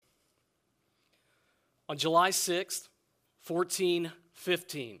On July 6th,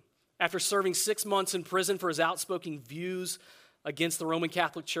 1415, after serving 6 months in prison for his outspoken views against the Roman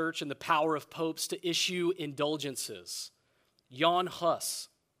Catholic Church and the power of popes to issue indulgences, Jan Hus,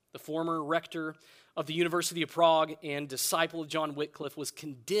 the former rector of the University of Prague and disciple of John Wycliffe, was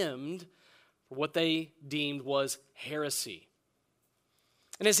condemned for what they deemed was heresy.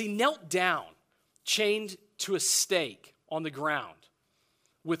 And as he knelt down, chained to a stake on the ground,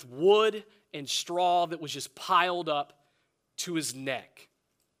 with wood and straw that was just piled up to his neck,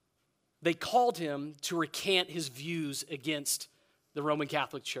 they called him to recant his views against the Roman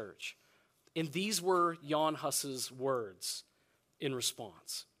Catholic Church. And these were Jan Hus's words in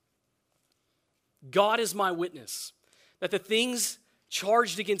response. God is my witness that the things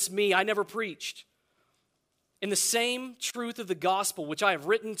charged against me I never preached. In the same truth of the gospel which I have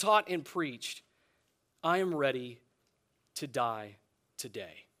written, taught, and preached, I am ready to die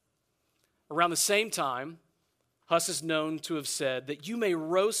today. Around the same time, Hus is known to have said that you may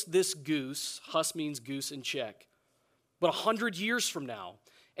roast this goose, Hus means goose in Czech, but 100 years from now,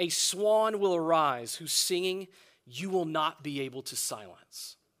 a swan will arise whose singing you will not be able to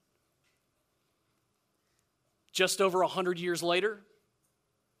silence. Just over 100 years later,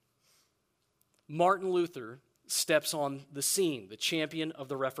 Martin Luther steps on the scene, the champion of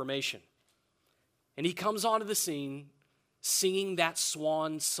the Reformation. And he comes onto the scene singing that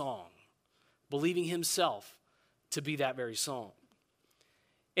swan song, believing himself to be that very song.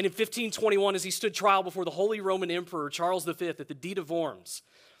 And in 1521, as he stood trial before the Holy Roman Emperor Charles V at the Diet of Worms,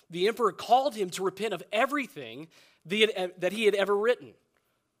 the emperor called him to repent of everything that he had ever written,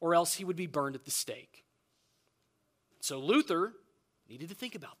 or else he would be burned at the stake. So Luther needed to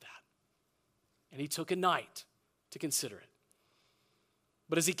think about that. And he took a night to consider it.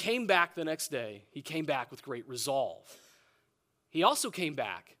 But as he came back the next day, he came back with great resolve. He also came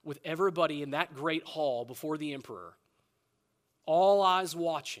back with everybody in that great hall before the emperor, all eyes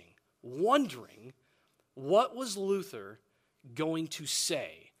watching, wondering what was Luther going to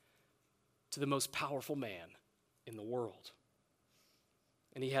say to the most powerful man in the world.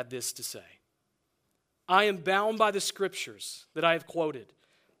 And he had this to say: I am bound by the scriptures that I have quoted,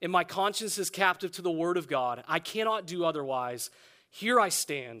 and my conscience is captive to the word of God. I cannot do otherwise. Here I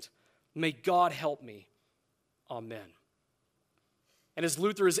stand. May God help me. Amen. And as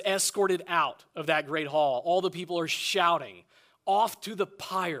Luther is escorted out of that great hall, all the people are shouting, off to the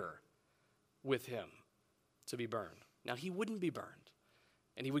pyre with him to be burned. Now, he wouldn't be burned,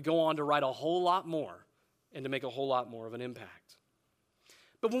 and he would go on to write a whole lot more and to make a whole lot more of an impact.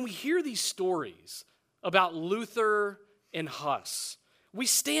 But when we hear these stories about Luther and Hus, we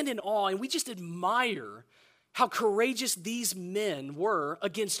stand in awe and we just admire how courageous these men were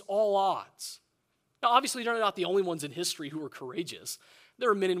against all odds. Now, obviously, they're not the only ones in history who were courageous.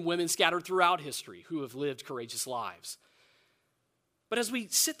 There are men and women scattered throughout history who have lived courageous lives. But as we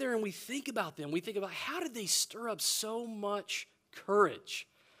sit there and we think about them, we think about how did they stir up so much courage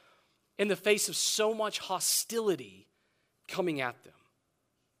in the face of so much hostility coming at them?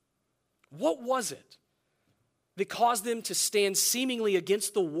 What was it that caused them to stand seemingly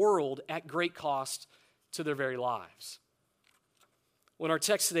against the world at great cost to their very lives? Well, in our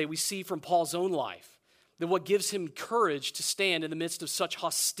text today, we see from Paul's own life that what gives him courage to stand in the midst of such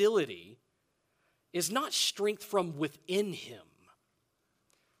hostility is not strength from within him,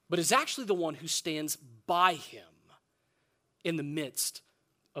 but is actually the one who stands by him in the midst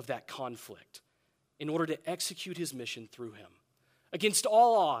of that conflict in order to execute his mission through him. Against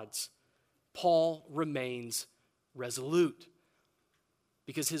all odds, Paul remains resolute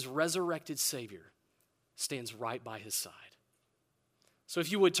because his resurrected Savior stands right by his side. So if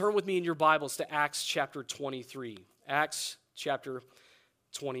you would turn with me in your Bibles to Acts chapter 23. Acts chapter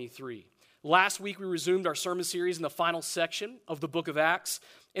 23. Last week we resumed our sermon series in the final section of the book of Acts.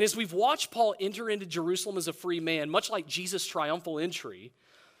 And as we've watched Paul enter into Jerusalem as a free man, much like Jesus' triumphal entry,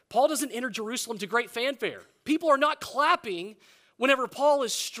 Paul doesn't enter Jerusalem to great fanfare. People are not clapping whenever Paul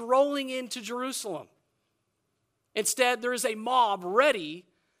is strolling into Jerusalem. Instead, there is a mob ready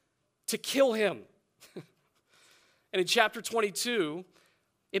to kill him. And in chapter 22,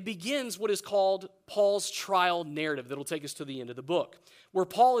 it begins what is called Paul's trial narrative that'll take us to the end of the book, where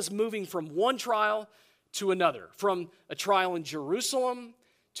Paul is moving from one trial to another, from a trial in Jerusalem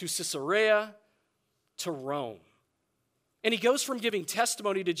to Caesarea to Rome. And he goes from giving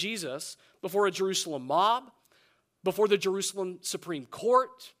testimony to Jesus before a Jerusalem mob, before the Jerusalem Supreme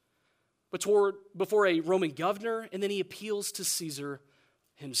Court, before a Roman governor, and then he appeals to Caesar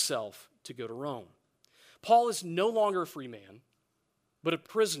himself to go to Rome. Paul is no longer a free man, but a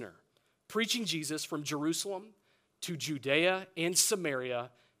prisoner, preaching Jesus from Jerusalem to Judea and Samaria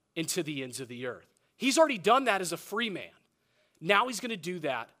and to the ends of the earth. He's already done that as a free man. Now he's going to do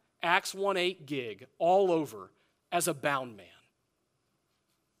that, Acts 1:8 gig, all over as a bound man.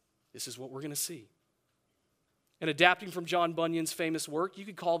 This is what we're going to see. And adapting from John Bunyan's famous work, you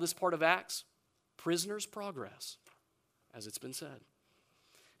could call this part of Acts prisoner's progress, as it's been said.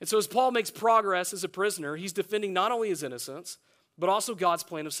 And so as Paul makes progress as a prisoner, he's defending not only his innocence, but also God's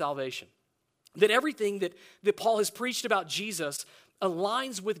plan of salvation. That everything that Paul has preached about Jesus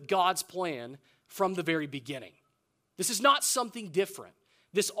aligns with God's plan from the very beginning. This is not something different.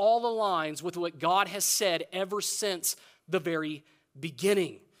 This all aligns with what God has said ever since the very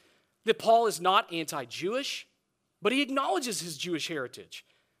beginning. That Paul is not anti-Jewish, but he acknowledges his Jewish heritage,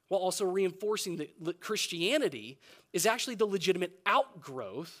 while also reinforcing that Christianity is actually the legitimate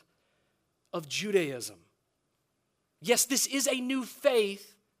outgrowth of Judaism. Yes, this is a new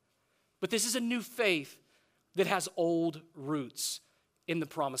faith, but this is a new faith that has old roots in the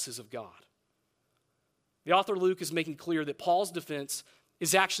promises of God. The author Luke is making clear that Paul's defense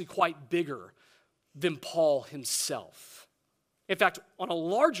is actually quite bigger than Paul himself. In fact, on a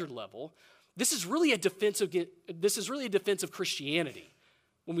larger level, this is really a defense of Christianity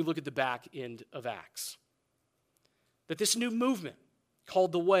when we look at the back end of Acts. That this new movement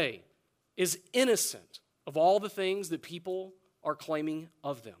called the Way is innocent of all the things that people are claiming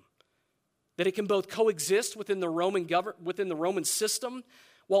of them. That it can both coexist within the Roman system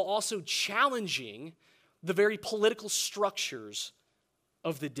while also challenging the very political structures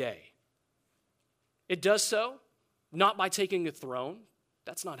of the day. It does so not by taking a throne.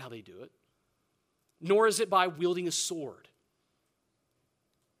 That's not how they do it. Nor is it by wielding a sword.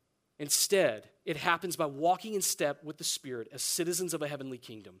 Instead, it happens by walking in step with the Spirit as citizens of a heavenly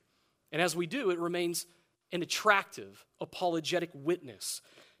kingdom. And as we do, it remains an attractive, apologetic witness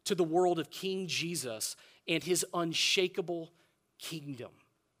to the world of King Jesus and his unshakable kingdom.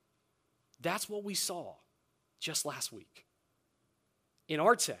 That's what we saw just last week. In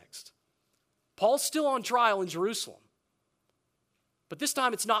our text, Paul's still on trial in Jerusalem, but this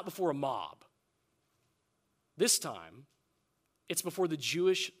time it's not before a mob. This time, it's before the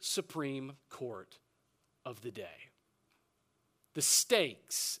Jewish Supreme Court of the day. The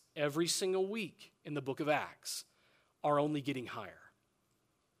stakes every single week in the book of Acts are only getting higher.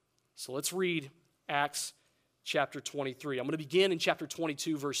 So let's read Acts chapter 23. I'm going to begin in chapter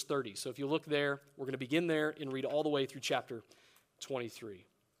 22, verse 30. So if you look there, we're going to begin there and read all the way through chapter 23.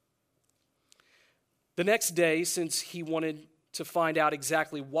 The next day, since he wanted to find out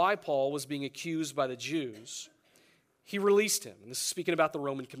exactly why Paul was being accused by the Jews, he released him. And this is speaking about the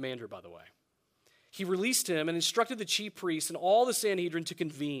Roman commander, by the way. He released him and instructed the chief priests and all the Sanhedrin to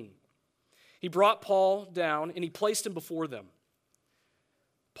convene. He brought Paul down and he placed him before them.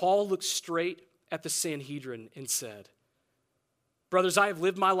 Paul looked straight at the Sanhedrin and said, "Brothers, I have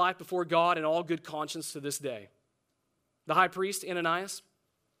lived my life before God in all good conscience to this day." The high priest, Ananias,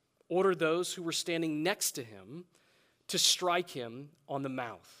 ordered those who were standing next to him to strike him on the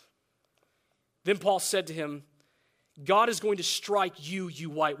mouth. Then Paul said to him, "God is going to strike you, you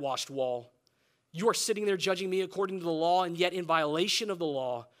whitewashed wall. You are sitting there judging me according to the law, and yet in violation of the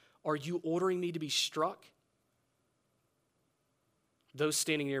law, are you ordering me to be struck?" Those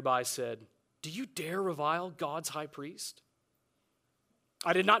standing nearby said, "Do you dare revile God's high priest?"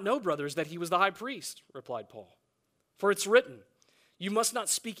 "I did not know, brothers, that he was the high priest," replied Paul. "For it's written, you must not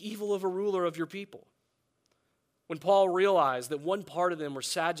speak evil of a ruler of your people." When Paul realized that one part of them were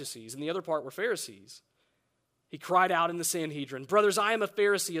Sadducees and the other part were Pharisees, he cried out in the Sanhedrin, "Brothers, I am a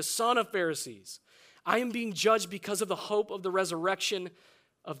Pharisee, a son of Pharisees. I am being judged because of the hope of the resurrection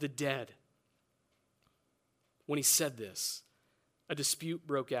of the dead." When he said this, a dispute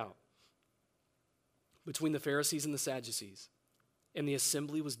broke out between the Pharisees and the Sadducees, and the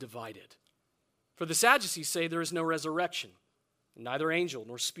assembly was divided. For the Sadducees say there is no resurrection, neither angel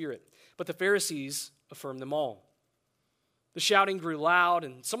nor spirit, but the Pharisees affirm them all. The shouting grew loud,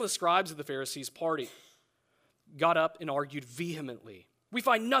 and some of the scribes of the Pharisees' party got up and argued vehemently, "We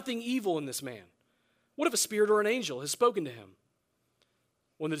find nothing evil in this man. What if a spirit or an angel has spoken to him?"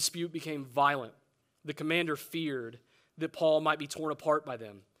 When the dispute became violent, the commander feared that Paul might be torn apart by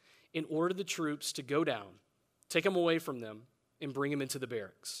them and ordered the troops to go down, take him away from them, and bring him into the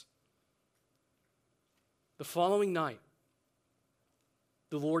barracks. The following night,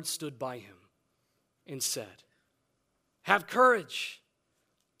 the Lord stood by him and said, "Have courage,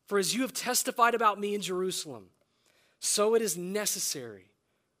 for as you have testified about me in Jerusalem, so it is necessary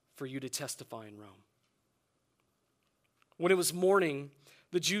for you to testify in Rome." When it was morning,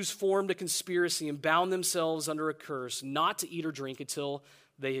 the Jews formed a conspiracy and bound themselves under a curse not to eat or drink until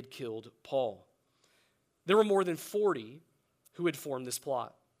they had killed Paul. There were more than 40 who had formed this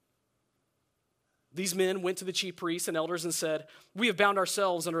plot. These men went to the chief priests and elders and said, "We have bound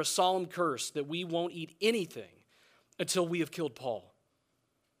ourselves under a solemn curse that we won't eat anything until we have killed Paul.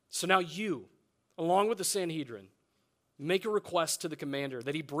 So now you, along with the Sanhedrin, make a request to the commander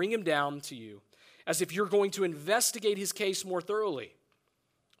that he bring him down to you, as if you're going to investigate his case more thoroughly.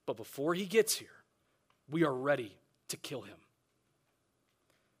 But before he gets here, we are ready to kill him."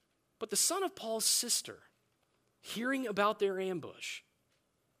 But the son of Paul's sister, hearing about their ambush,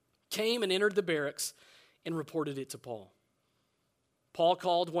 came and entered the barracks and reported it to Paul. Paul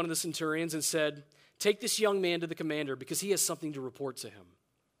called one of the centurions and said, "Take this young man to the commander because he has something to report to him."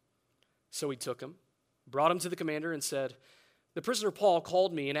 So he took him, brought him to the commander and said, "The prisoner Paul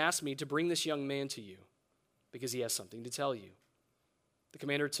called me and asked me to bring this young man to you because he has something to tell you." The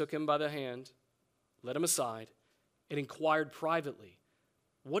commander took him by the hand, led him aside, and inquired privately,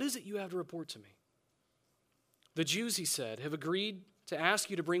 "What is it you have to report to me?" "The Jews," he said, "have agreed to ask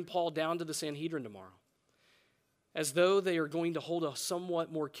you to bring Paul down to the Sanhedrin tomorrow, as though they are going to hold a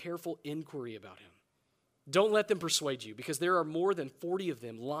somewhat more careful inquiry about him. Don't let them persuade you, because there are more than 40 of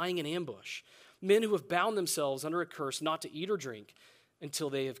them lying in ambush, men who have bound themselves under a curse not to eat or drink until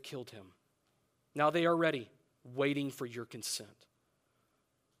they have killed him. Now they are ready, waiting for your consent."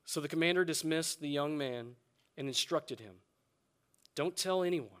 So the commander dismissed the young man and instructed him, "Don't tell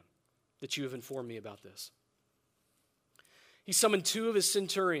anyone that you have informed me about this." He summoned 2 of his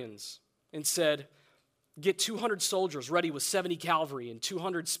centurions and said, "Get 200 soldiers ready with 70 cavalry and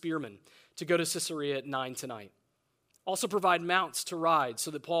 200 spearmen to go to Caesarea at 9 tonight. Also provide mounts to ride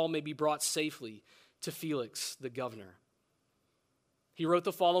so that Paul may be brought safely to Felix, the governor." He wrote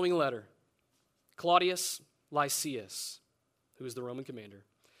the following letter: "Claudius Lysias," who is the Roman commander,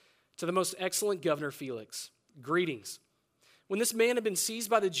 "to the most excellent governor Felix, greetings. When this man had been seized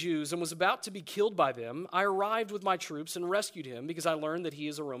by the Jews and was about to be killed by them, I arrived with my troops and rescued him because I learned that he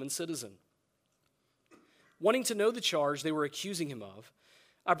is a Roman citizen. Wanting to know the charge they were accusing him of,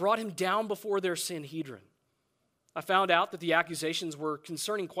 I brought him down before their Sanhedrin. I found out that the accusations were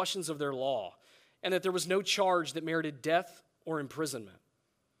concerning questions of their law and that there was no charge that merited death or imprisonment.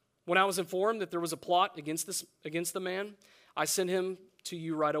 When I was informed that there was a plot against the man, I sent him to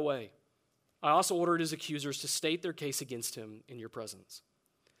you right away. I also ordered his accusers to state their case against him in your presence."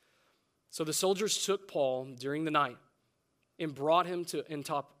 So the soldiers took Paul during the night and brought him to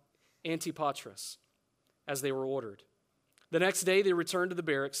Antipatris as they were ordered. The next day they returned to the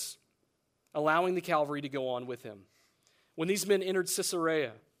barracks, allowing the cavalry to go on with him. When these men entered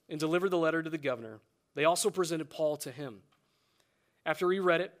Caesarea and delivered the letter to the governor, they also presented Paul to him. After he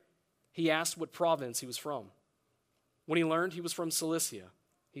read it, he asked what province he was from. When he learned he was from Cilicia,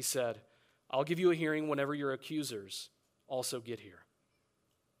 he said, "I'll give you a hearing whenever your accusers also get here."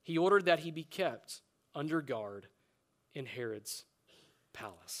 He ordered that he be kept under guard in Herod's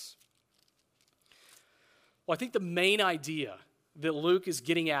palace. Well, I think the main idea that Luke is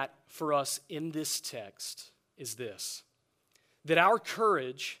getting at for us in this text is this: that our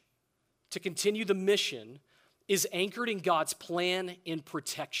courage to continue the mission is anchored in God's plan and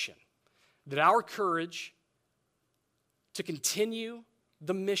protection. That our courage to continue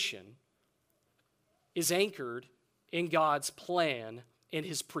the mission is anchored in God's plan and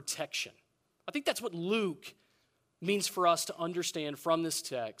his protection. I think that's what Luke means for us to understand from this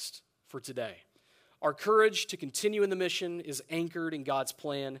text for today. Our courage to continue in the mission is anchored in God's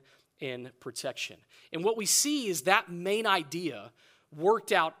plan and protection. And what we see is that main idea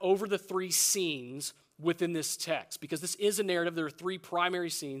worked out over the 3 scenes within this text, because this is a narrative. There are 3 primary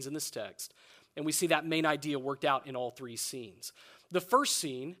scenes in this text, and we see that main idea worked out in all 3 scenes. The first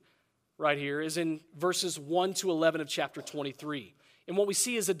scene right here is in verses 1 to 11 of chapter 23. And what we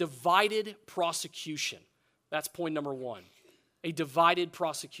see is a divided prosecution. That's point number 1, a divided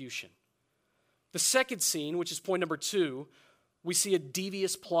prosecution. The second scene, which is point number 2, we see a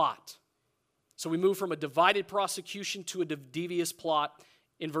devious plot. So we move from a divided prosecution to a devious plot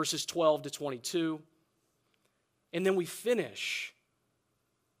in verses 12 to 22. And then we finish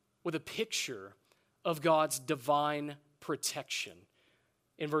with a picture of God's divine protection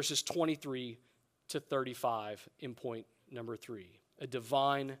in verses 23 to 35 in point number 3, a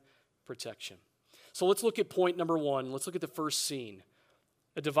divine protection. So let's look at point number 1. Let's look at the first scene,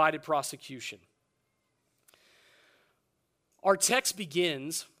 a divided prosecution. Our text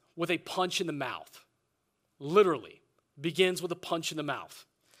begins with a punch in the mouth. Literally, begins with a punch in the mouth.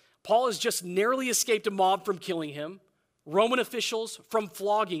 Paul has just narrowly escaped a mob from killing him, Roman officials from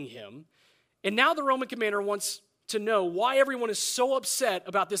flogging him, and now the Roman commander wants to know why everyone is so upset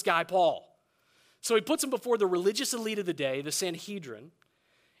about this guy, Paul. So he puts him before the religious elite of the day, the Sanhedrin.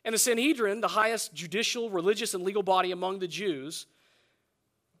 And the Sanhedrin, the highest judicial, religious, and legal body among the Jews,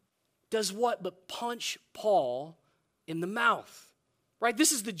 does what but punch Paul in the mouth, right?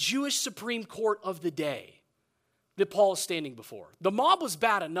 This is the Jewish Supreme Court of the day that Paul is standing before. The mob was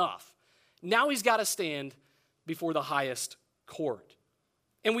bad enough. Now he's got to stand before the highest court.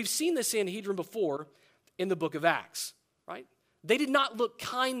 And we've seen the Sanhedrin before in the book of Acts, right? They did not look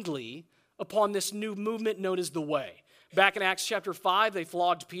kindly upon this new movement known as the Way. Back in Acts chapter 5, they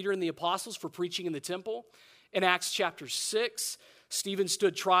flogged Peter and the apostles for preaching in the temple. In Acts chapter 6, Stephen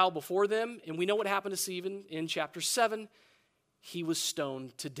stood trial before them, and we know what happened to Stephen in chapter 7. He was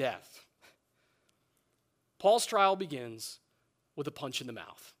stoned to death. Paul's trial begins with a punch in the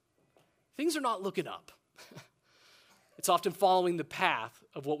mouth. Things are not looking up. It's often following the path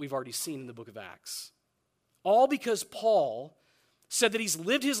of what we've already seen in the book of Acts. All because Paul said that he's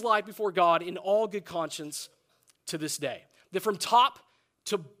lived his life before God in all good conscience to this day. That from top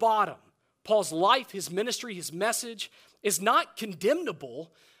to bottom, Paul's life, his ministry, his message is not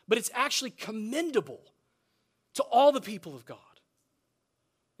condemnable, but it's actually commendable to all the people of God.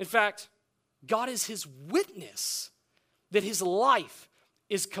 In fact, God is his witness that his life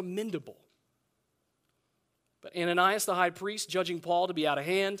is commendable. But Ananias, the high priest, judging Paul to be out of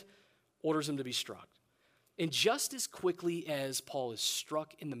hand, orders him to be struck. And just as quickly as Paul is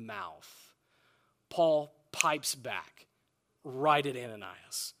struck in the mouth, Paul pipes back right at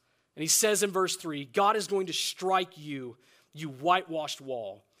Ananias. And he says in verse 3, God is going to strike you, you whitewashed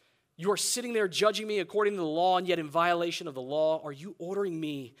wall. You are sitting there judging me according to the law, and yet in violation of the law, are you ordering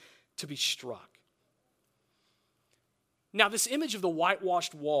me to be struck? Now, this image of the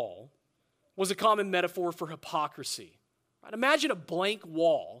whitewashed wall was a common metaphor for hypocrisy. Right? Imagine a blank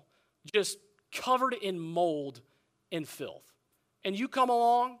wall just covered in mold and filth. And you come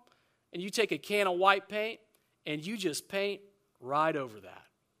along and you take a can of white paint and you just paint right over that.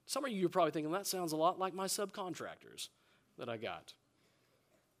 Some of you are probably thinking, that sounds a lot like my subcontractors that I got.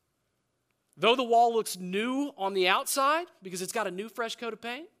 Though the wall looks new on the outside because it's got a new fresh coat of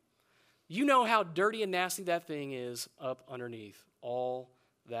paint, you know how dirty and nasty that thing is up underneath all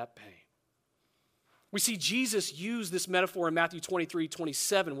that paint. We see Jesus use this metaphor in Matthew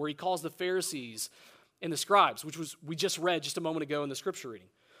 23:27, where he calls the Pharisees and the scribes, which was we just read just a moment ago in the scripture reading.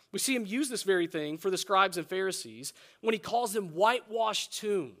 We see him use this very thing for the scribes and Pharisees when he calls them whitewashed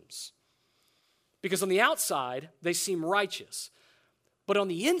tombs. Because on the outside, they seem righteous. But on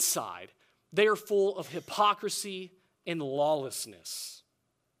the inside, they are full of hypocrisy and lawlessness.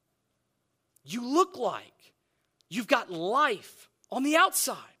 You look like you've got life on the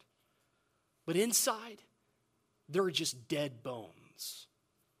outside. But inside, there are just dead bones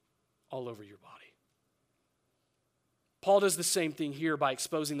all over your body. Paul does the same thing here by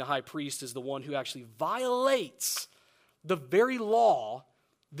exposing the high priest as the one who actually violates the very law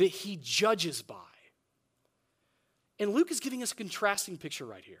that he judges by. And Luke is giving us a contrasting picture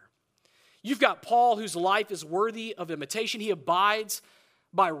right here. You've got Paul, whose life is worthy of imitation. He abides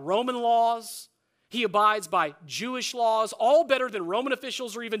by Roman laws. He abides by Jewish laws, all better than Roman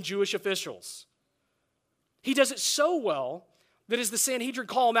officials or even Jewish officials. He does it so well that as the Sanhedrin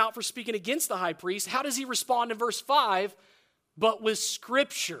call him out for speaking against the high priest, how does he respond in verse 5? But with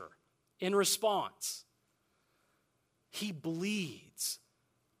scripture in response. He bleeds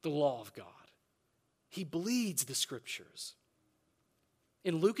the law of God. He bleeds the scriptures.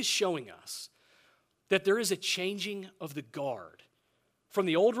 And Luke is showing us that there is a changing of the guard from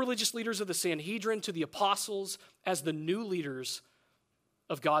the old religious leaders of the Sanhedrin to the apostles as the new leaders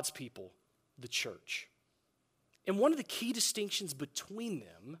of God's people, the church. And one of the key distinctions between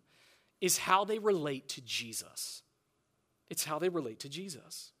them is how they relate to Jesus. It's how they relate to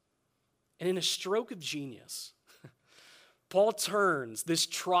Jesus. And in a stroke of genius, Paul turns this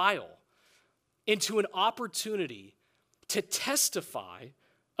trial into an opportunity to testify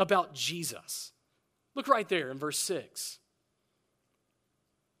about Jesus. Look right there in verse 6.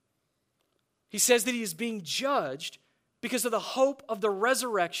 He says that he is being judged because of the hope of the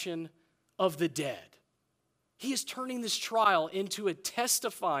resurrection of the dead. He is turning this trial into a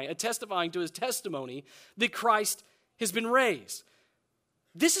testifying to his testimony that Christ has been raised.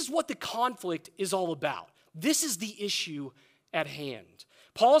 This is what the conflict is all about. This is the issue at hand.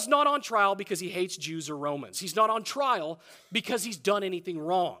 Paul's not on trial because he hates Jews or Romans. He's not on trial because he's done anything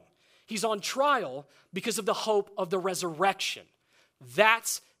wrong. He's on trial because of the hope of the resurrection.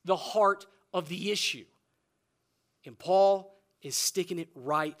 That's the heart of the issue. And Paul is sticking it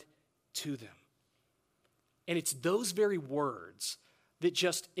right to them. And it's those very words that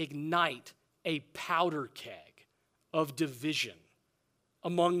just ignite a powder keg of division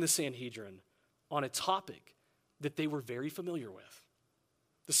among the Sanhedrin on a topic that they were very familiar with.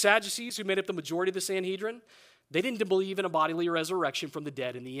 The Sadducees, who made up the majority of the Sanhedrin, they didn't believe in a bodily resurrection from the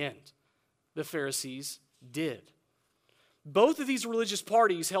dead in the end. the Pharisees did. Both of these religious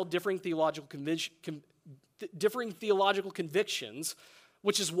parties held differing theological convictions,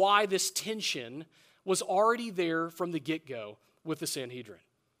 which is why this tension was already there from the get-go with the Sanhedrin.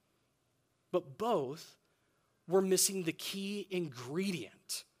 But both were missing the key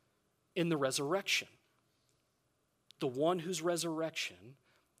ingredient in the resurrection, the one whose resurrection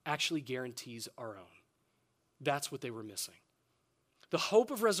actually guarantees our own. That's what they were missing. The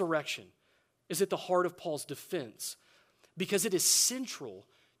hope of resurrection is at the heart of Paul's defense because it is central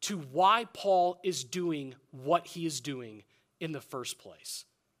to why Paul is doing what he is doing in the first place.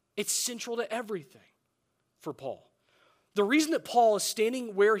 It's central to everything for Paul. The reason that Paul is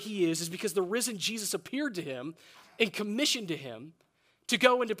standing where he is because the risen Jesus appeared to him and commissioned to him to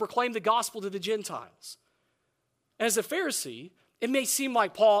go and to proclaim the gospel to the Gentiles. And as a Pharisee, it may seem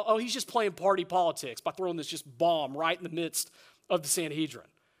like Paul, he's just playing party politics by throwing this just bomb right in the midst of the Sanhedrin.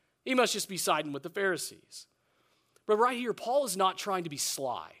 He must just be siding with the Pharisees. But right here, Paul is not trying to be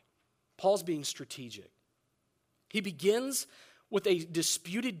sly. Paul's being strategic. He begins with a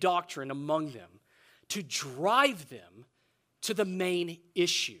disputed doctrine among them to drive them to the main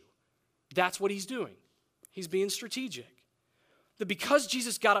issue. That's what he's doing. He's being strategic. That because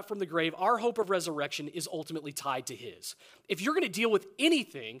Jesus got up from the grave, our hope of resurrection is ultimately tied to his. If you're going to deal with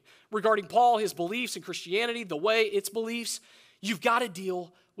anything regarding Paul, his beliefs, and Christianity, the way its beliefs, you've got to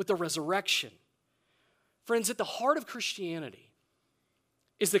deal with the resurrection. Friends, at the heart of Christianity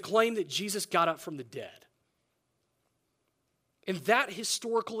is the claim that Jesus got up from the dead. And that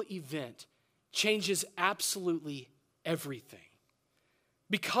historical event changes absolutely everything.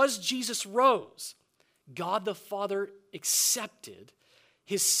 Because Jesus rose, God the Father accepted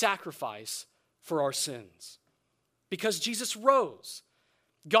his sacrifice for our sins. Because Jesus rose,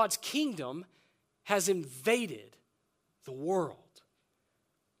 God's kingdom has invaded the world.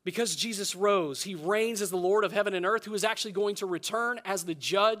 Because Jesus rose, he reigns as the Lord of heaven and earth, who is actually going to return as the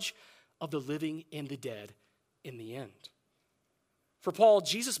judge of the living and the dead in the end. For Paul,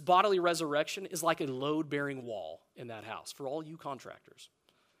 Jesus' bodily resurrection is like a load-bearing wall in that house for all you contractors.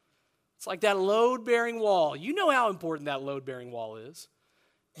 It's like that load-bearing wall. You know how important that load-bearing wall is.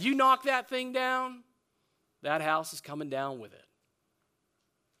 You knock that thing down, that house is coming down with it.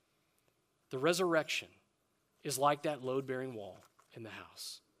 The resurrection is like that load-bearing wall in the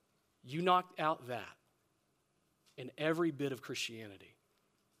house. You knock out that, and every bit of Christianity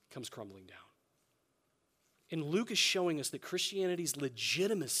comes crumbling down. And Luke is showing us that Christianity's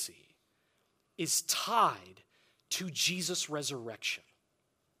legitimacy is tied to Jesus' resurrection.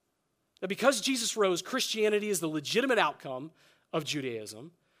 Now, because Jesus rose, Christianity is the legitimate outcome of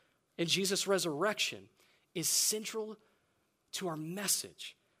Judaism, and Jesus' resurrection is central to our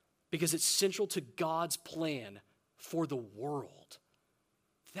message because it's central to God's plan for the world.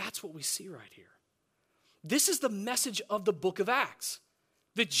 That's what we see right here. This is the message of the book of Acts,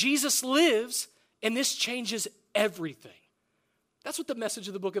 that Jesus lives, and this changes everything. That's what the message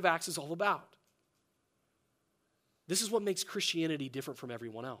of the book of Acts is all about. This is what makes Christianity different from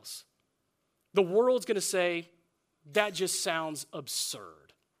everyone else. The world's going to say, that just sounds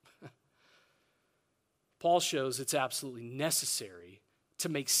absurd. Paul shows it's absolutely necessary to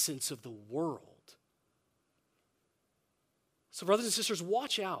make sense of the world. So brothers and sisters,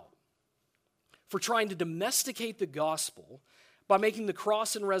 watch out for trying to domesticate the gospel by making the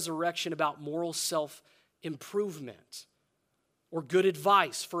cross and resurrection about moral self-improvement or good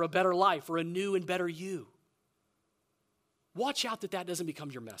advice for a better life or a new and better you. Watch out that doesn't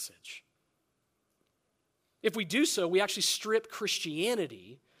become your message. If we do so, we actually strip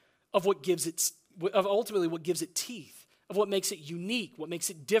Christianity of what gives it, of ultimately what gives it teeth, of what makes it unique, what makes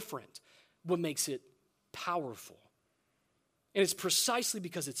it different, what makes it powerful. And it's precisely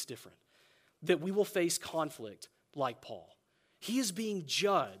because it's different that we will face conflict like Paul. He is being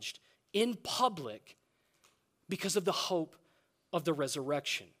judged in public because of the hope of the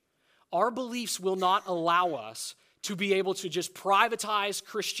resurrection. Our beliefs will not allow us to be able to just privatize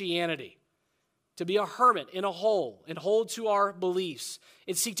Christianity, to be a hermit in a hole and hold to our beliefs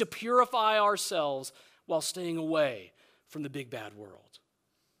and seek to purify ourselves while staying away from the big bad world.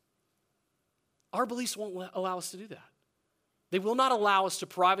 Our beliefs won't allow us to do that. They will not allow us to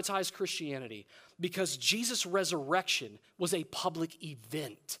privatize Christianity because Jesus' resurrection was a public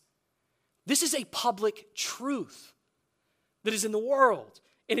event. This is a public truth that is in the world,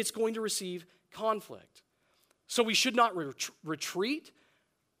 and it's going to receive conflict. So we should not retreat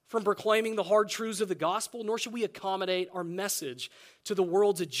from proclaiming the hard truths of the gospel, nor should we accommodate our message to the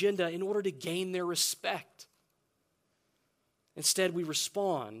world's agenda in order to gain their respect. Instead, we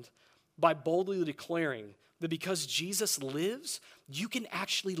respond by boldly declaring that because Jesus lives, you can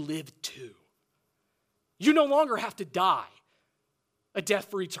actually live too. You no longer have to die a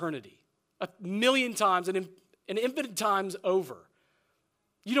death for eternity, 1,000,000 times and infinite times over.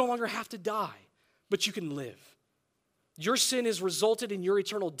 You no longer have to die, but you can live. Your sin has resulted in your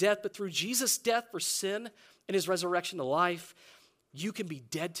eternal death, but through Jesus' death for sin and his resurrection to life, you can be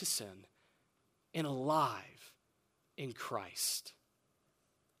dead to sin and alive in Christ.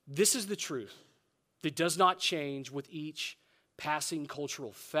 This is the truth that does not change with each passing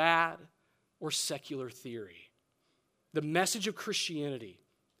cultural fad or secular theory. The message of Christianity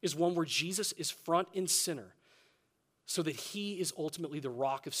is one where Jesus is front and center so that he is ultimately the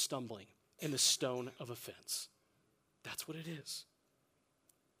rock of stumbling and the stone of offense. That's what it is.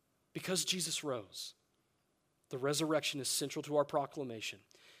 Because Jesus rose, the resurrection is central to our proclamation,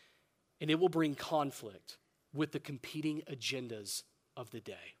 and it will bring conflict with the competing agendas of the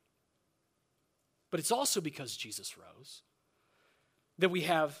day. But it's also because Jesus rose that we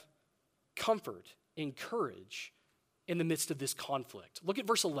have comfort and courage in the midst of this conflict. Look at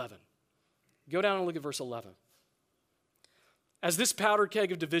verse 11. Go down and look at verse 11. As this powder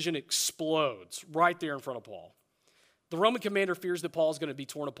keg of division explodes right there in front of Paul, the Roman commander fears that Paul is going to be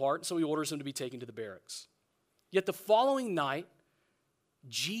torn apart, so he orders him to be taken to the barracks. Yet the following night,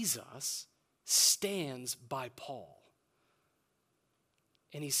 Jesus stands by Paul.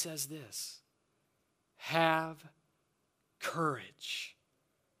 And he says this, have courage.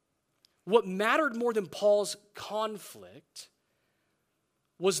 What mattered more than Paul's conflict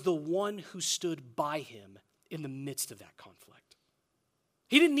was the one who stood by him in the midst of that conflict.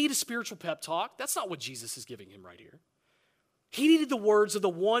 He didn't need a spiritual pep talk. That's not what Jesus is giving him right here. He needed the words of the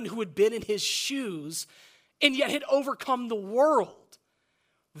one who had been in his shoes and yet had overcome the world.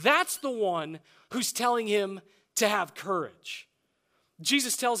 That's the one who's telling him to have courage.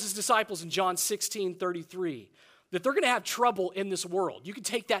 Jesus tells his disciples in John 16:33 that they're going to have trouble in this world. You can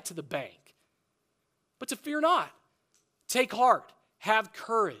take that to the bank. But to fear not, take heart, have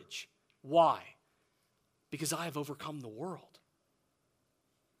courage. Why? Because I have overcome the world.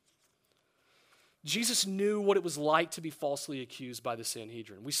 Jesus knew what it was like to be falsely accused by the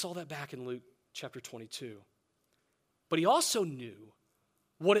Sanhedrin. We saw that back in Luke chapter 22. But he also knew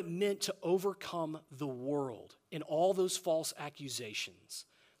what it meant to overcome the world and all those false accusations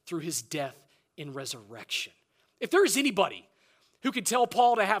through his death and resurrection. If there is anybody who could tell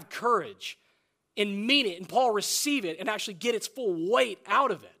Paul to have courage and mean it, and Paul receive it and actually get its full weight out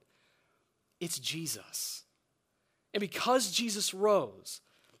of it, it's Jesus. And because Jesus rose,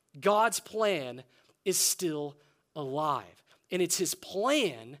 God's plan is still alive. And it's his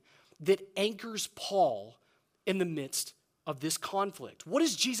plan that anchors Paul in the midst of this conflict. What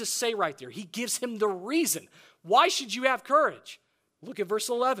does Jesus say right there? He gives him the reason. Why should you have courage? Look at verse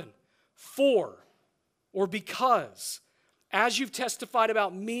 11. For, or because, as you've testified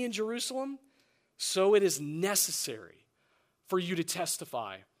about me in Jerusalem, so it is necessary for you to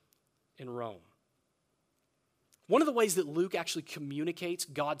testify in Rome. One of the ways that Luke actually communicates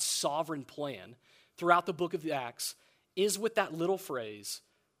God's sovereign plan throughout the book of the Acts is with that little phrase,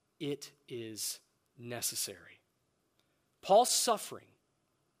 it is necessary. Paul's suffering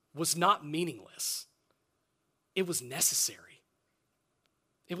was not meaningless. It was necessary.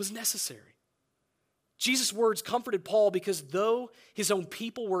 It was necessary. Jesus' words comforted Paul because though his own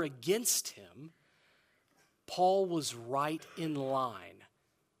people were against him, Paul was right in line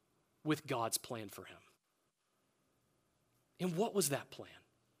with God's plan for him. And what was that plan?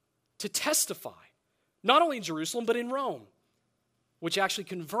 To testify, not only in Jerusalem, but in Rome, which actually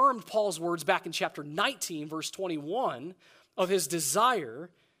confirmed Paul's words back in chapter 19, verse 21, of his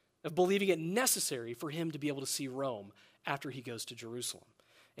desire of believing it necessary for him to be able to see Rome after he goes to Jerusalem.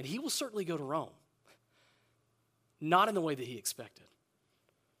 And he will certainly go to Rome, not in the way that he expected.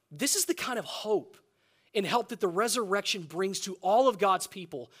 This is the kind of hope and help that the resurrection brings to all of God's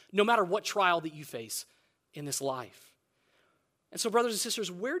people, no matter what trial that you face in this life. And so, brothers and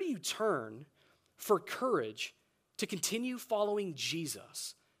sisters, where do you turn for courage to continue following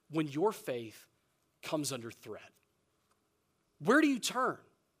Jesus when your faith comes under threat? Where do you turn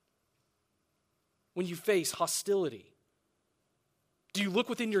when you face hostility? Do you look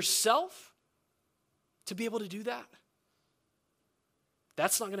within yourself to be able to do that?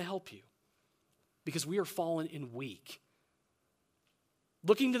 That's not going to help you because we are fallen and weak.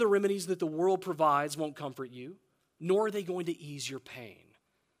 Looking to the remedies that the world provides won't comfort you, nor are they going to ease your pain,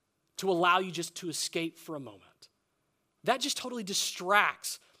 to allow you just to escape for a moment. That just totally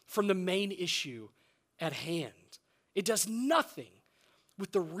distracts from the main issue at hand. It does nothing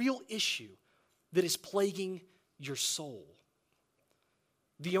with the real issue that is plaguing your soul.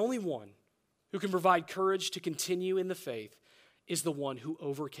 The only one who can provide courage to continue in the faith is the one who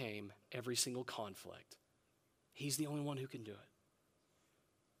overcame every single conflict, He's the only one who can do it.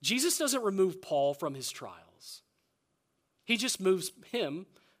 Jesus doesn't remove Paul from his trials. He just moves him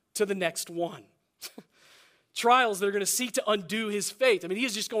to the next one. Trials that are going to seek to undo his faith. I mean, he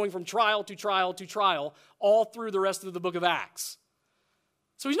is just going from trial to trial to trial all through the rest of the book of Acts.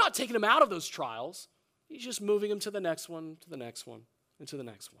 So he's not taking him out of those trials. He's just moving him to the next one, to the next one, and to the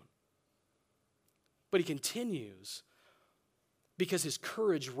next one. But he continues because his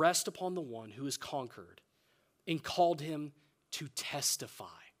courage rests upon the one who has conquered and called him to testify.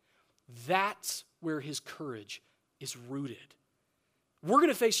 That's where his courage is rooted. We're going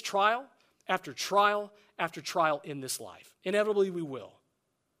to face trial after trial after trial in this life. Inevitably, we will.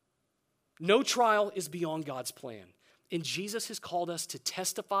 No trial is beyond God's plan. And Jesus has called us to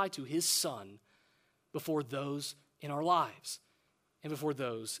testify to his Son before those in our lives and before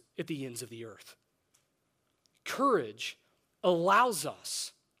those at the ends of the earth. Courage allows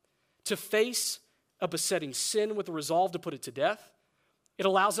us to face a besetting sin with the resolve to put it to death. It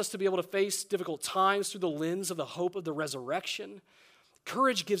allows us to be able to face difficult times through the lens of the hope of the resurrection.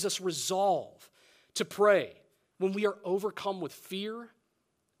 Courage gives us resolve to pray when we are overcome with fear,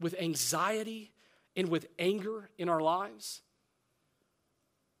 with anxiety, and with anger in our lives.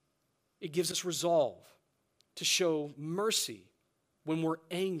 It gives us resolve to show mercy when we're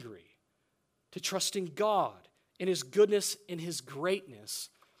angry, to trust in God and his goodness and his greatness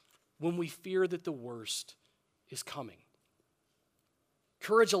when we fear that the worst is coming.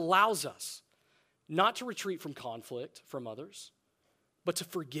 Courage allows us not to retreat from conflict from others, but to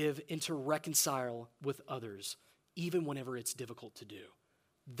forgive and to reconcile with others, even whenever it's difficult to do.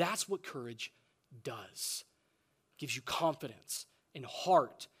 That's what courage does. It gives you confidence and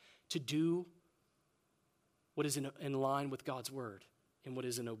heart to do what is in line with God's word and what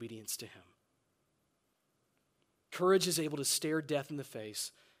is in obedience to him. Courage is able to stare death in the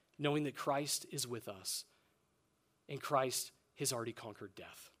face, knowing that Christ is with us and Christ has already conquered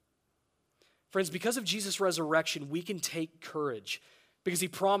death. Friends, because of Jesus' resurrection, we can take courage because he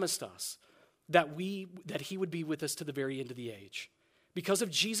promised us that he would be with us to the very end of the age. Because of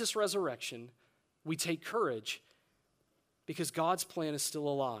Jesus' resurrection, we take courage because God's plan is still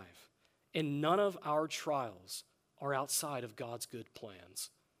alive, and none of our trials are outside of God's good plans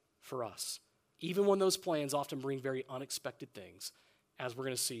for us, even when those plans often bring very unexpected things, as we're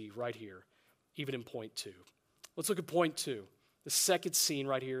going to see right here, even in point 2. Let's look at point 2. The second scene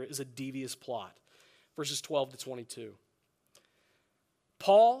right here is a devious plot, verses 12 to 22.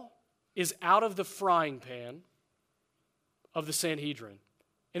 Paul is out of the frying pan of the Sanhedrin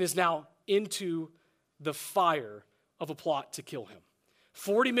and is now into the fire of a plot to kill him.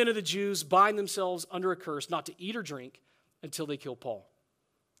 40 men of the Jews bind themselves under a curse not to eat or drink until they kill Paul.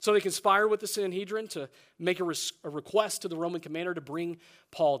 So they conspire with the Sanhedrin to make a request to the Roman commander to bring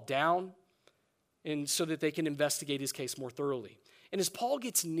Paul down, and so that they can investigate his case more thoroughly. And as Paul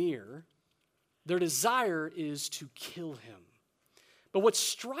gets near, their desire is to kill him. But what's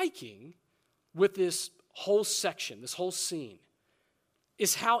striking with this whole section, this whole scene,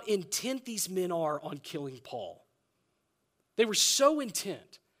 is how intent these men are on killing Paul. They were so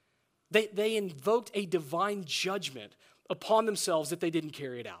intent. They invoked a divine judgment upon themselves that they didn't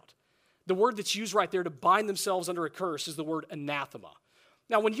carry it out. The word that's used right there to bind themselves under a curse is the word anathema.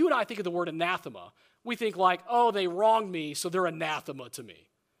 Now, when you and I think of the word anathema, we think like, oh, they wronged me, so they're anathema to me.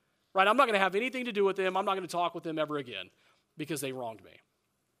 Right? I'm not going to have anything to do with them. I'm not going to talk with them ever again because they wronged me.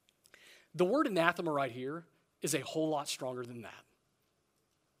 The word anathema right here is a whole lot stronger than that.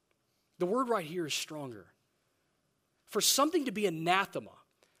 The word right here is stronger. For something to be anathema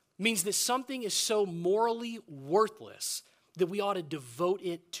means that something is so morally worthless that we ought to devote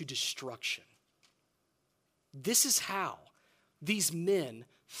it to destruction. This is how these men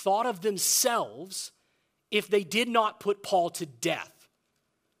thought of themselves if they did not put Paul to death.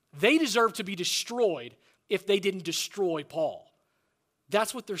 They deserve to be destroyed if they didn't destroy Paul.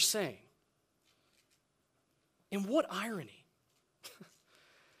 That's what they're saying. And what irony.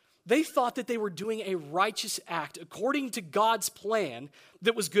 They thought that they were doing a righteous act according to God's plan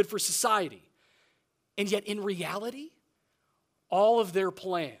that was good for society. And yet in reality, all of their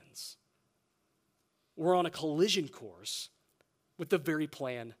plans were on a collision course with the very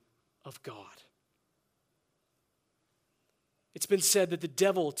plan of God. It's been said that the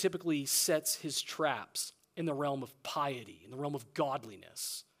devil typically sets his traps in the realm of piety, in the realm of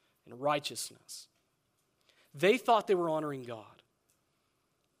godliness and righteousness. They thought they were honoring God.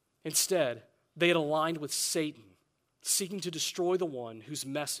 Instead, they had aligned with Satan, seeking to destroy the one whose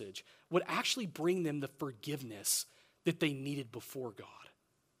message would actually bring them the forgiveness that they needed before God.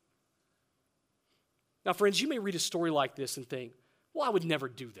 Now, friends, you may read a story like this and think, well, I would never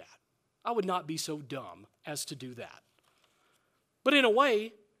do that. I would not be so dumb as to do that. But in a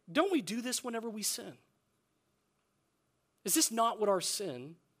way, don't we do this whenever we sin? Is this not what our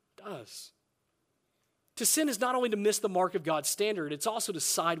sin does? To sin is not only to miss the mark of God's standard, it's also to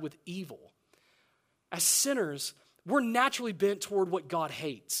side with evil. As sinners, we're naturally bent toward what God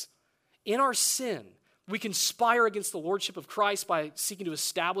hates. In our sin, we conspire against the lordship of Christ by seeking to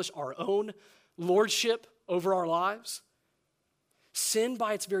establish our own lordship over our lives. Sin,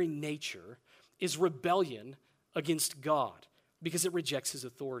 by its very nature, is rebellion against God because it rejects his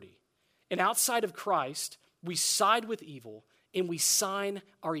authority. And outside of Christ, we side with evil and we sign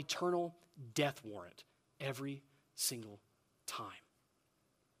our eternal death warrant every single time.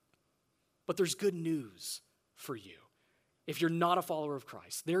 But there's good news for you. If you're not a follower of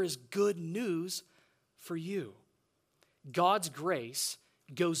Christ, there is good news for you. God's grace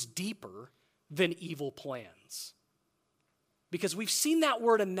goes deeper than evil plans. Because we've seen that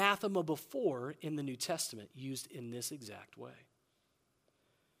word anathema before in the New Testament used in this exact way.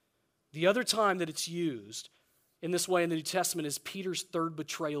 The other time that it's used in this way in the New Testament is Peter's third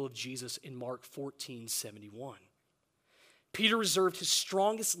betrayal of Jesus in Mark 14:71. Peter reserved his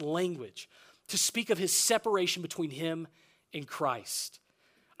strongest language to speak of his separation between him and Christ.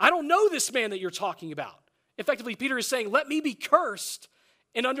 I don't know this man that you're talking about. Effectively, Peter is saying, let me be cursed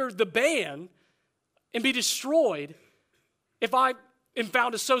and under the ban and be destroyed if I am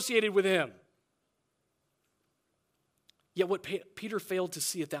found associated with him. Yet what Peter failed to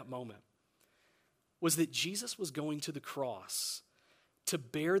see at that moment was that Jesus was going to the cross to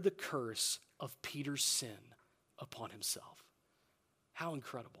bear the curse of Peter's sin upon himself. How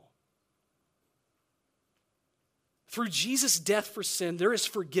incredible. Through Jesus' death for sin, there is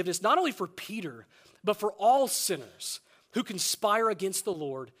forgiveness, not only for Peter, but for all sinners who conspire against the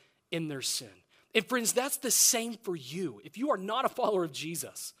Lord in their sin. And friends, that's the same for you. If you are not a follower of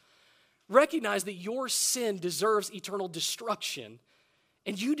Jesus, recognize that your sin deserves eternal destruction,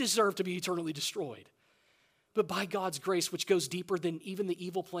 and you deserve to be eternally destroyed. But by God's grace, which goes deeper than even the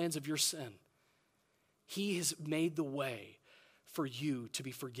evil plans of your sin, he has made the way for you to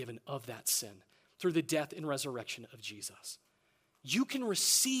be forgiven of that sin through the death and resurrection of Jesus. You can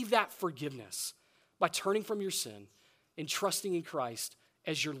receive that forgiveness by turning from your sin and trusting in Christ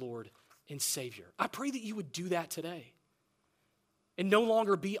as your Lord and Savior. I pray that you would do that today and no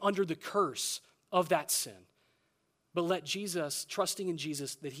longer be under the curse of that sin, but let Jesus, trusting in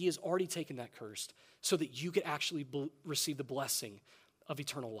Jesus, that he has already taken that curse so that you could actually receive the blessing of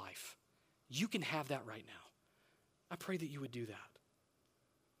eternal life. You can have that right now. I pray that you would do that.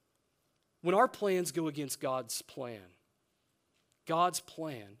 When our plans go against God's plan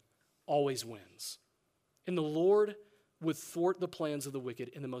always wins. And the Lord would thwart the plans of the wicked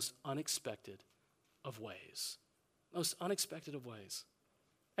in the most unexpected of ways. Most unexpected of ways.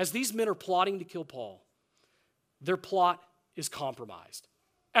 As these men are plotting to kill Paul, their plot is compromised.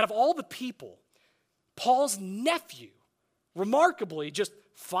 Out of all the people, Paul's nephew, remarkably, just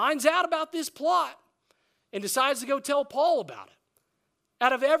finds out about this plot and decides to go tell Paul about it.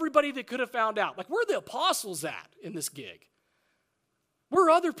 Out of everybody that could have found out. Like, where are the apostles at in this gig? Where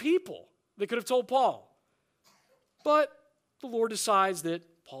are other people that could have told Paul? But the Lord decides that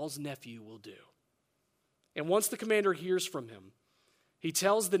Paul's nephew will do. And once the commander hears from him, he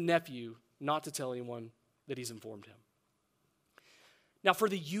tells the nephew not to tell anyone that he's informed him. Now, for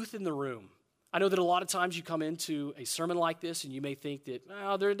the youth in the room, I know that a lot of times you come into a sermon like this and you may think that,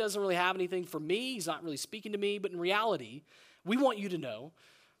 oh, there doesn't really have anything for me. He's not really speaking to me. But in reality, we want you to know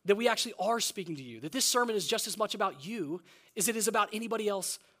that we actually are speaking to you, that this sermon is just as much about you as it is about anybody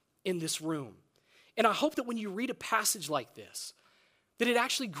else in this room. And I hope that when you read a passage like this, that it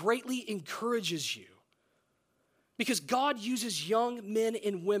actually greatly encourages you. Because God uses young men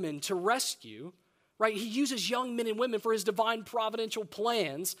and women to rescue, right? He uses young men and women for his divine providential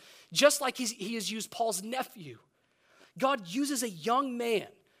plans, just like he has used Paul's nephew. God uses a young man,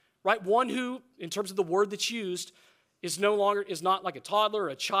 right? One who, in terms of the word that's used, is not like a toddler or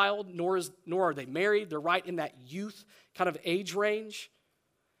a child, nor are they married. They're right in that youth kind of age range.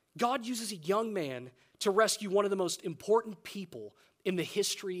 God uses a young man to rescue one of the most important people in the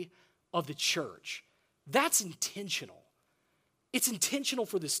history of the church. That's intentional. It's intentional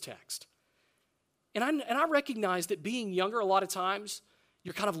for this text. And I recognize that being younger, a lot of times,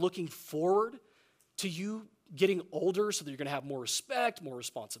 you're kind of looking forward to you getting older so that you're going to have more respect, more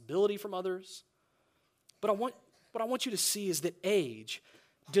responsibility from others. But what I want you to see is that age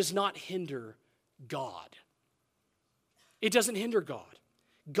does not hinder God. It doesn't hinder God.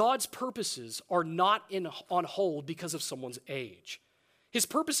 God's purposes are not on hold because of someone's age. His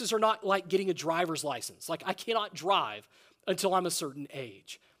purposes are not like getting a driver's license. Like, I cannot drive until I'm a certain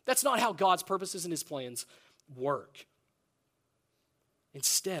age. That's not how God's purposes and his plans work.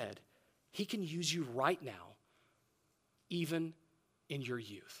 Instead, he can use you right now, even in your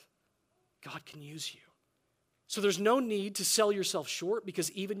youth. God can use you. So there's no need to sell yourself short,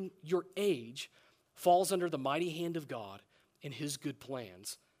 because even your age falls under the mighty hand of God and his good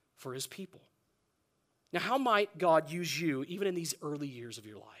plans for his people. Now, how might God use you even in these early years of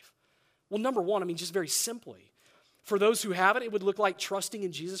your life? Well, number one, just very simply, for those who have it, it would look like trusting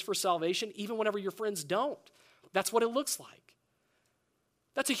in Jesus for salvation even whenever your friends don't. That's what it looks like.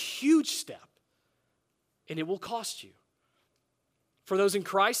 That's a huge step, and it will cost you. For those in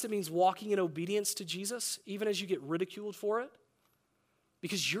Christ, it means walking in obedience to Jesus, even as you get ridiculed for it,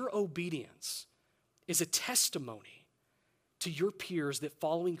 because your obedience is a testimony to your peers that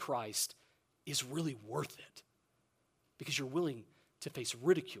following Christ is really worth it, because you're willing to face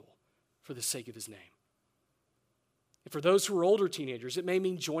ridicule for the sake of his name. And for those who are older teenagers, it may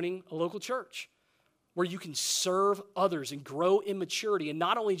mean joining a local church where you can serve others and grow in maturity, and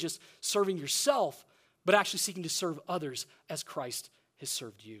not only just serving yourself, but actually seeking to serve others as Christ has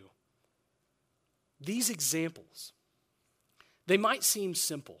served you. These examples, they might seem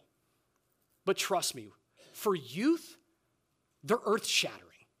simple, but trust me, for youth, they're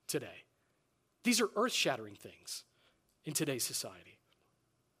earth-shattering today. These are earth-shattering things in today's society.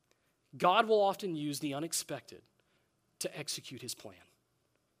 God will often use the unexpected to execute his plan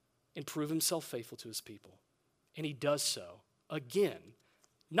and prove himself faithful to his people. And he does so, again,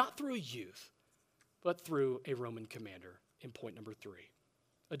 not through a youth, but through a Roman commander in point number 3.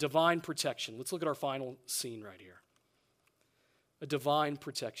 A divine protection. Let's look at our final scene right here. A divine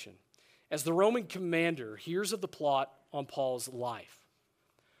protection. As the Roman commander hears of the plot on Paul's life,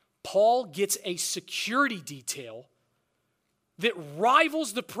 Paul gets a security detail that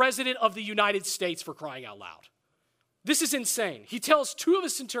rivals the president of the United States, for crying out loud. This is insane. He tells 2 of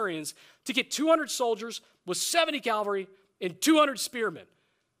his centurions to get 200 soldiers with 70 cavalry and 200 spearmen.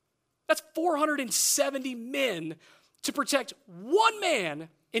 That's 470 men to protect one man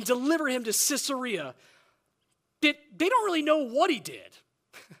and deliver him to Caesarea. They don't really know what he did.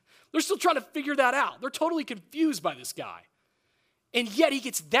 They're still trying to figure that out. They're totally confused by this guy. And yet he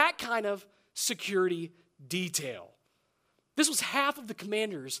gets that kind of security detail. This was half of the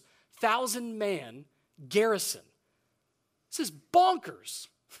commander's 1,000-man garrison. This is bonkers.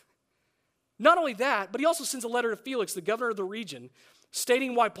 Not only that, but he also sends a letter to Felix, the governor of the region,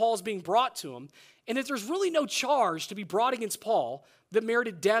 stating why Paul is being brought to him, and that there's really no charge to be brought against Paul that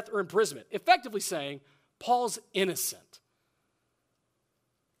merited death or imprisonment, effectively saying Paul's innocent.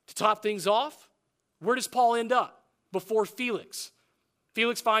 To top things off, where does Paul end up? Before Felix.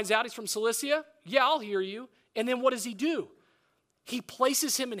 Felix finds out he's from Cilicia. Yeah, I'll hear you. And then what does he do? He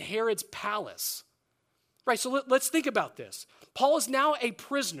places him in Herod's palace. Right, so let's think about this. Paul is now a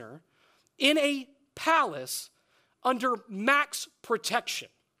prisoner in a palace under max protection.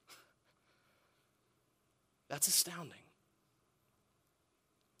 That's astounding.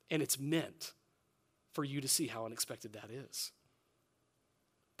 And it's meant for you to see how unexpected that is.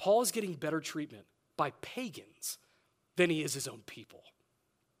 Paul is getting better treatment by pagans than he is his own people.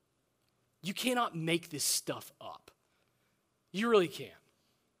 You cannot make this stuff up. You really can't.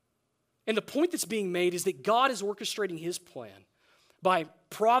 And the point that's being made is that God is orchestrating his plan by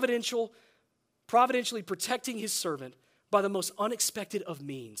providentially protecting his servant by the most unexpected of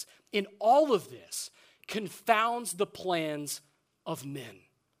means. And all of this confounds the plans of men.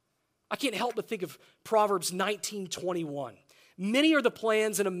 I can't help but think of Proverbs 19:21. Many are the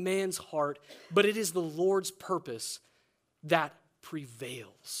plans in a man's heart, but it is the Lord's purpose that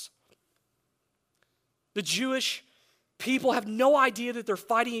prevails. The Jewish people have no idea that they're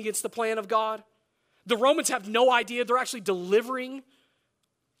fighting against the plan of God. The Romans have no idea they're actually delivering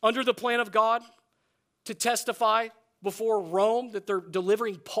under the plan of God to testify before Rome, that they're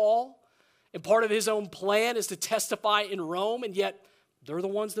delivering Paul. And part of his own plan is to testify in Rome, and yet they're the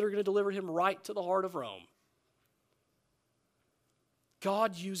ones that are going to deliver him right to the heart of Rome.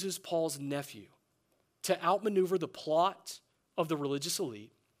 God uses Paul's nephew to outmaneuver the plot of the religious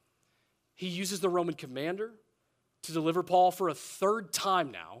elite. He uses the Roman commander to deliver Paul for a 3rd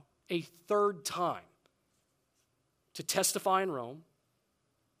time now, a 3rd time, to testify in Rome,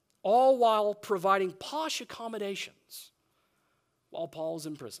 all while providing posh accommodations while Paul is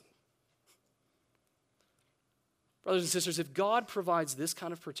in prison. Brothers and sisters, if God provides this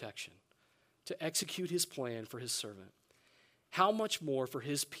kind of protection to execute his plan for his servant, how much more for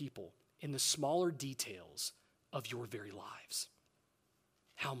his people in the smaller details of your very lives?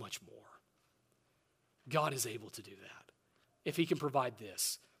 How much more? God is able to do that if he can provide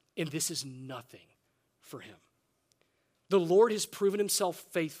this, and this is nothing for him. The Lord has proven himself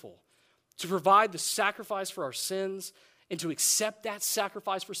faithful to provide the sacrifice for our sins and to accept that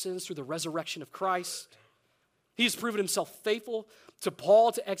sacrifice for sins through the resurrection of Christ. He has proven himself faithful to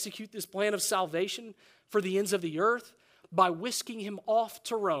Paul to execute this plan of salvation for the ends of the earth by whisking him off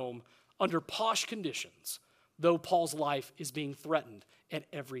to Rome under posh conditions, though Paul's life is being threatened at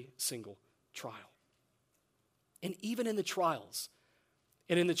every single trial. And even in the trials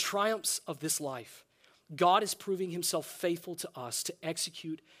and in the triumphs of this life, God is proving himself faithful to us to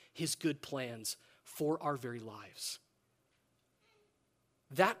execute his good plans for our very lives.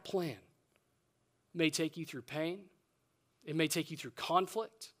 That plan may take you through pain. It may take you through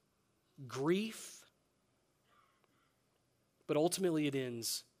conflict, grief, but ultimately it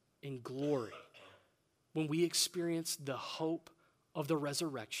ends in glory when we experience the hope of the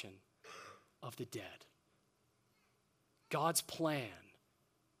resurrection of the dead. God's plan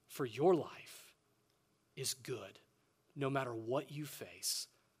for your life is good, no matter what you face.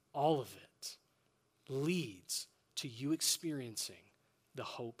 All of it leads to you experiencing the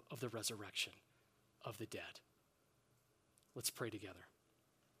hope of the resurrection of the dead. Let's pray together.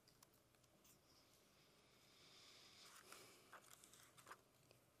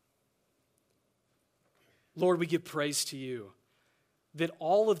 Lord, we give praise to you that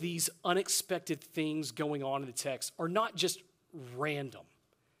all of these unexpected things going on in the text are not just random.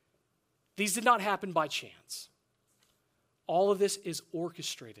 These did not happen by chance. All of this is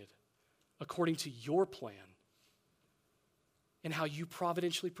orchestrated according to your plan and how you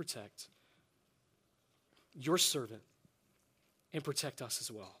providentially protect your servant and protect us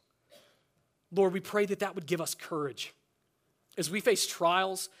as well. Lord, we pray that that would give us courage. As we face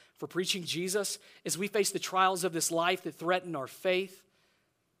trials for preaching Jesus, as we face the trials of this life that threaten our faith,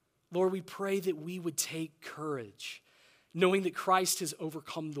 Lord, we pray that we would take courage, knowing that Christ has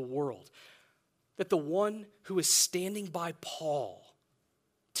overcome the world, that the one who is standing by Paul,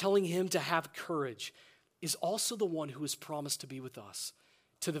 telling him to have courage, is also the one who has promised to be with us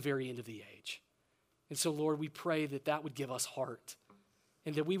to the very end of the age. And so, Lord, we pray that that would give us heart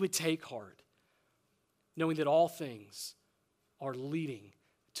and that we would take heart, knowing that all things are leading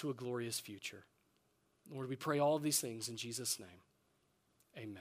to a glorious future. Lord, we pray all of these things in Jesus' name. Amen.